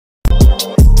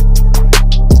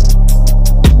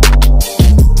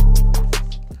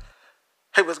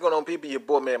Hey, what's going on, people? Your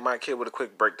boy, man, Mike here with a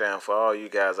quick breakdown for all you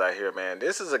guys out here, man.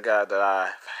 This is a guy that I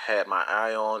had my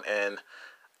eye on, and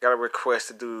got a request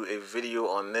to do a video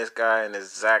on this guy, and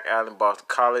it's Zach Allen, Boston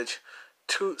College,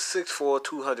 6'4",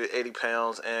 280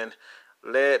 pounds, and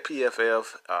led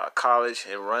PFF college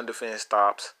in run defense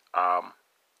stops.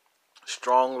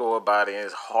 Strong lower body, and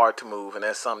it's hard to move, and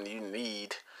that's something you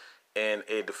need in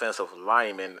a defensive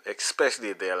lineman,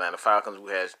 especially the Atlanta Falcons, who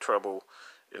has trouble,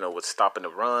 with stopping the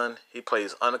run. He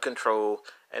plays under control,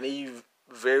 and he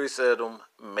very seldom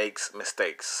makes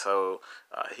mistakes. So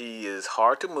he is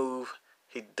hard to move.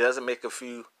 He doesn't make a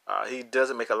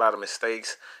lot of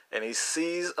mistakes, and he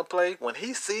sees a play. When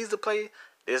he sees the play,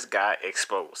 this guy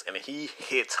explodes, and he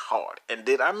hits hard. And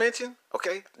did I mention?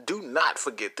 Okay, do not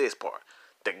forget this part.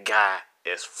 The guy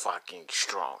is fucking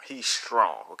strong. He's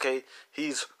strong, okay?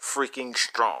 He's freaking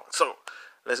strong. So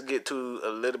let's get to a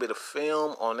little bit of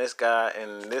film on this guy,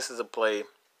 and this is a play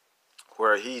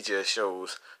where he just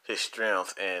shows his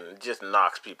strength and just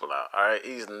knocks people out. All right,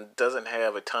 he doesn't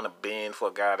have a ton of bend for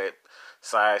a guy that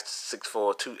size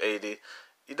 6'4", 280.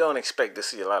 You don't expect to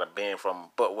see a lot of bend from him,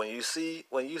 but when you see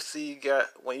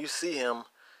him,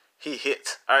 he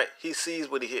hits. All right, he sees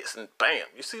what he hits, and bam,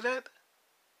 you see that?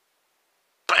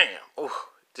 Bam! Oh,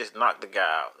 just knock the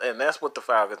guy out. And that's what the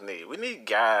Falcons need. We need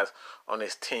guys on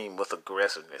this team with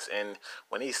aggressiveness. And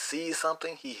when he sees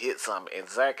something, he hits something. And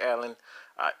Zach Allen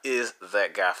is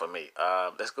that guy for me.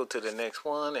 Let's go to the next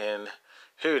one. And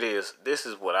here it is. This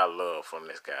is what I love from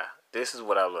this guy. This is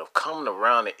what I love. Coming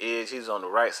around the edge. He's on the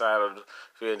right side of the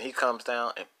field. And he comes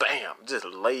down and bam, just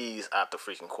lays out the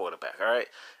freaking quarterback. All right.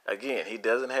 Again, he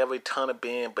doesn't have a ton of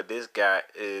bend, but this guy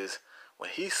is... When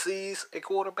he sees a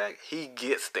quarterback, he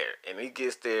gets there, and he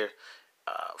gets there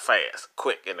fast,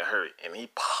 quick, in a hurry, and he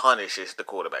punishes the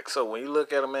quarterback. So when you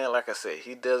look at him, man, like I said,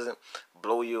 he doesn't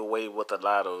blow you away with a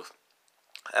lot of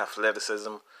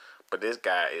athleticism, but this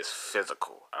guy is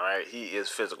physical, all right? He is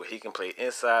physical. He can play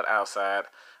inside, outside.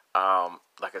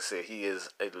 Like I said, he is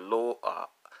a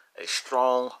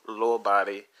strong lower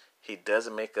body. He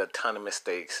doesn't make a ton of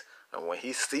mistakes, and when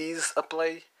he sees a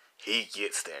play, he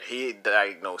gets there. He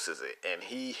diagnoses it, and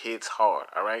he hits hard,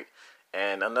 all right?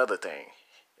 And another thing,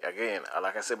 again,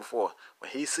 like I said before,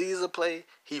 when he sees a play,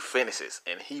 he finishes,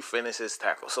 and he finishes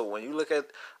tackles. So when you look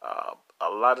at a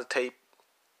lot of tape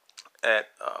at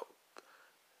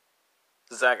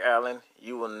Zach Allen,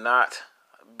 you will not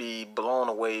be blown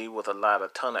away with a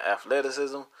ton of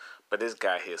athleticism, but this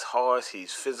guy hits hard,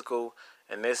 he's physical,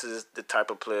 and this is the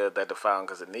type of player that the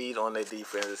Falcons need on their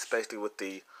defense, especially with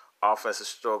the offensive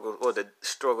struggles or the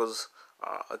struggles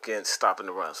against stopping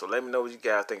the run. So let me know what you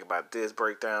guys think about this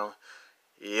breakdown.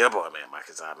 Yeah, boy, man. Mike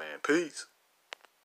is out, man. Peace.